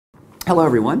Hello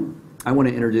everyone. I want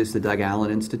to introduce the Doug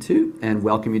Allen Institute and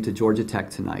welcome you to Georgia Tech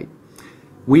tonight.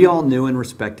 We all knew and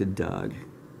respected Doug.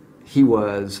 He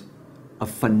was a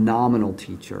phenomenal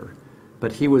teacher,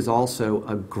 but he was also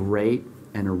a great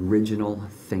and original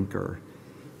thinker.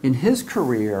 In his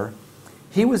career,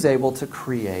 he was able to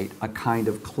create a kind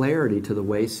of clarity to the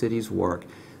way cities work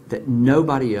that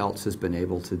nobody else has been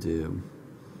able to do.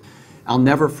 I'll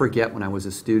never forget when I was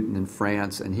a student in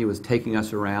France and he was taking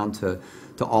us around to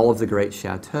all of the great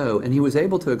chateaux, and he was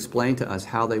able to explain to us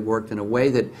how they worked in a way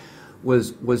that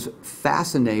was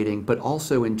fascinating but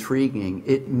also intriguing.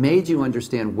 It made you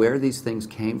understand where these things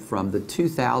came from, the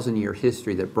 2,000-year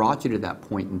history that brought you to that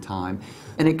point in time,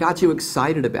 and it got you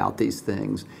excited about these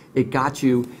things. It got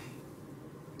you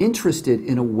interested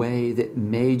in a way that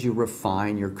made you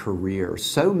refine your career.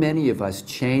 So many of us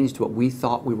changed what we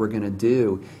thought we were going to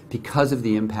do because of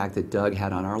the impact that Doug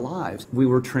had on our lives. We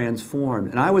were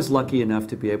transformed, and I was lucky enough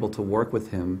to be able to work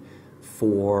with him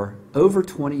for over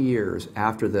 20 years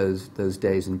after those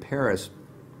days in Paris,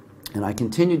 and I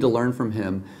continued to learn from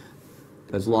him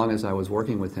as long as I was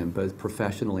working with him, both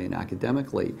professionally and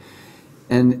academically.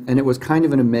 And it was kind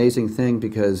of an amazing thing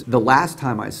because the last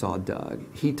time I saw Doug,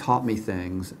 he taught me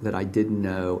things that I didn't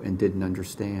know and didn't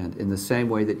understand in the same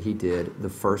way that he did the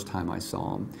first time I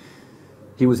saw him.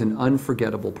 He was an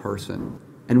unforgettable person.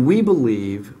 And we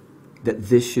believe that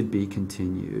this should be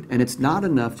continued. And it's not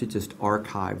enough to just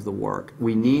archive the work.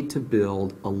 We need to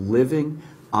build a living,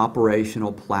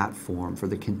 operational platform for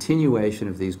the continuation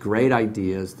of these great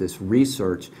ideas, this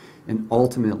research, and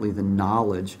ultimately the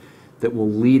knowledge that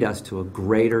will lead us to a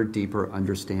greater, deeper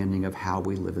understanding of how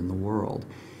we live in the world.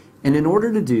 And in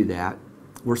order to do that,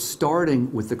 we're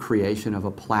starting with the creation of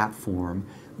a platform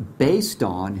based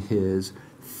on his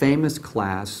famous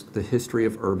class, The History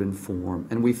of Urban Form.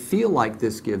 And we feel like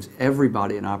this gives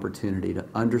everybody an opportunity to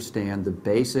understand the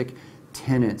basic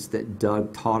tenets that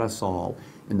Doug taught us all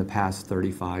in the past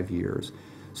 35 years.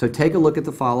 So take a look at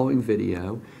the following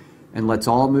video, and let's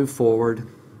all move forward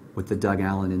with the Doug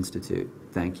Allen Institute.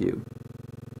 Thank you.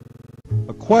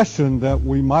 A question that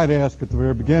we might ask at the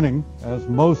very beginning, as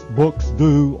most books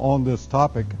do on this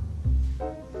topic: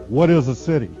 what is a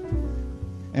city?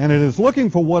 And it is looking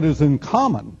for what is in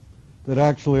common that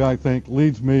actually, I think,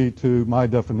 leads me to my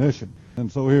definition.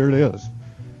 And so here it is: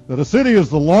 that a city is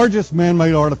the largest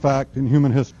man-made artifact in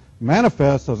human history,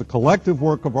 manifests as a collective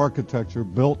work of architecture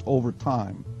built over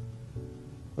time.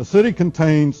 A city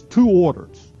contains two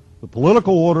orders. The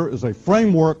political order is a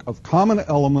framework of common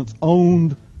elements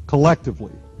owned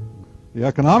collectively. The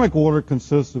economic order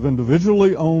consists of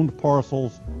individually owned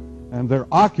parcels and their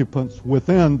occupants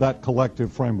within that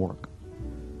collective framework.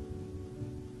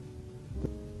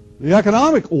 The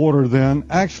economic order then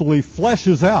actually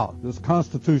fleshes out this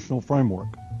constitutional framework.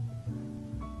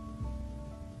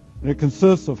 It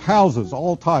consists of houses,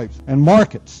 all types, and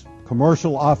markets,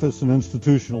 commercial, office, and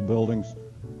institutional buildings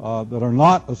that are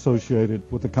not associated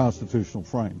with the constitutional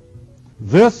frame.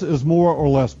 This is more or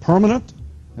less permanent,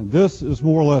 and this is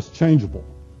more or less changeable.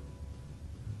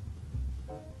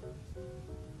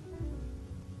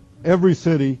 Every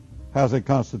city has a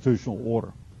constitutional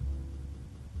order.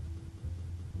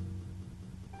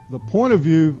 The point of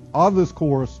view of this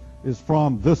course is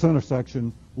from this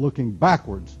intersection, looking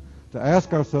backwards, to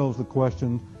ask ourselves the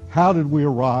question, how did we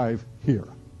arrive here?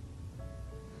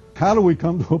 How do we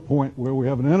come to a point where we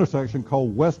have an intersection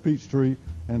called West Peachtree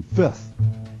and 5th?